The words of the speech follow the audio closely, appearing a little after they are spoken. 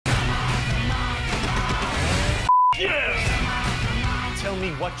Yeah! Tell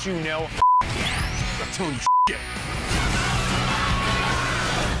me what you know. I'm telling you shit.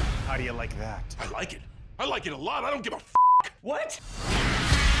 How do you like that? I like it. I like it a lot. I don't give a What?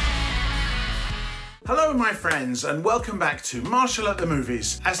 Hello my friends and welcome back to Marshall at the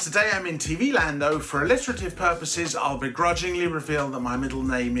Movies. As today I'm in TV Lando, for alliterative purposes I'll begrudgingly reveal that my middle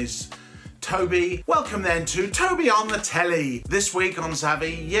name is Toby. Welcome then to Toby on the Telly. This week on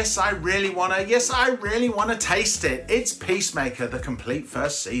Zavvi, yes I really wanna taste it. It's Peacemaker, the complete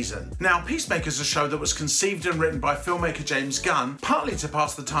first season. Now Peacemaker's a show that was conceived and written by filmmaker James Gunn, partly to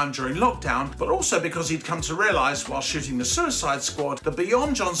pass the time during lockdown, but also because he'd come to realise while shooting The Suicide Squad that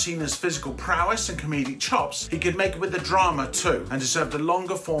beyond John Cena's physical prowess and comedic chops, he could make it with the drama too, and deserved a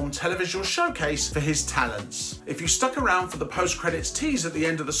longer form televisual showcase for his talents. If you stuck around for the post-credits tease at the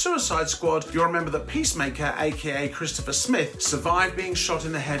end of The Suicide Squad, you'll remember that Peacemaker, aka Christopher Smith, survived being shot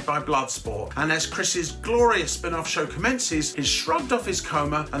in the head by Bloodsport, and as Chris's glorious spin-off show commences, he's shrugged off his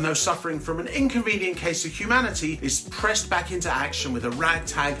coma and, though suffering from an inconvenient case of humanity, is pressed back into action with a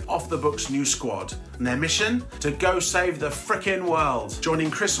ragtag off-the-books new squad. And their mission? To go save the frickin' world.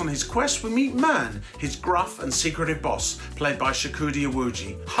 Joining Chris on his quest, we meet Mern, his gruff and secretive boss, played by Shakudi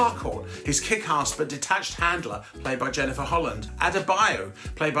Awuji; Harcourt, his kick-ass but detached handler, played by Jennifer Holland; Adebayo,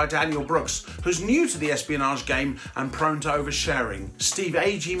 played by Daniel Brooks, who's new to the espionage game and prone to oversharing. Steve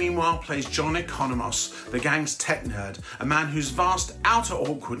Agee, meanwhile, plays John Economos, the gang's tech nerd, a man whose vast outer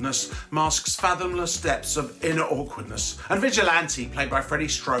awkwardness masks fathomless depths of inner awkwardness. And Vigilante, played by Freddie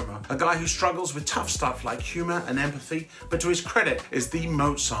Stromer, a guy who struggles with tough stuff like humour and empathy, but to his credit is the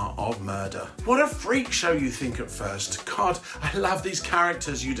Mozart of murder. What a freak show, you think at first. God, I love these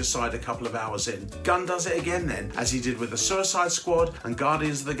characters, you decide a couple of hours in. Gunn does it again then, as he did with The Suicide Squad and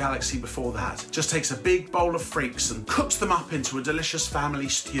Guardians of the Galaxy before that. Just takes a big bowl of freaks and cooks them up into a delicious family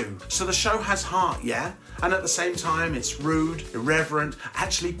stew. So the show has heart, yeah? And at the same time it's rude, irreverent,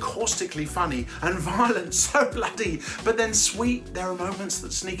 actually caustically funny, and violent, so bloody, but then sweet. There are moments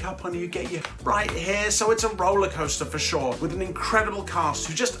that sneak up on you, get you right here, so it's a roller coaster for sure, with an incredible cast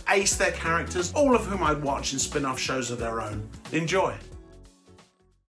who just ace their characters, all of whom I'd watch in spin-off shows of their own. Enjoy.